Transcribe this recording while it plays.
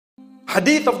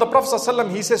Hadith of the Prophet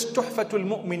ﷺ, he says, Tuhfatul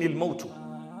mu'minil mawtu.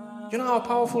 You know how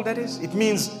powerful that is? It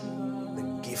means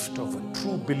the gift of a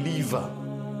true believer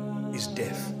is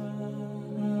death.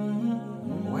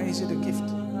 Why is it a gift?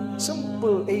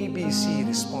 Simple ABC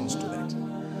response to that.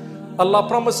 Allah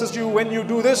promises you, when you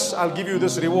do this, I'll give you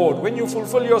this reward. When you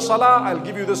fulfill your salah, I'll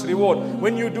give you this reward.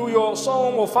 When you do your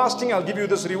sawm or fasting, I'll give you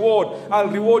this reward. I'll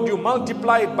reward you,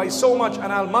 multiply it by so much,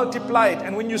 and I'll multiply it.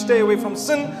 And when you stay away from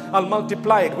sin, I'll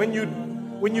multiply it. When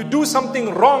you do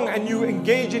something wrong and you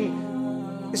engage in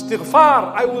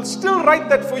istighfar, I will still write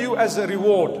that for you as a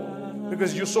reward,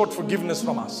 because you sought forgiveness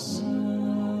from us.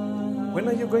 When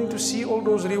are you going to see all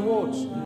those rewards?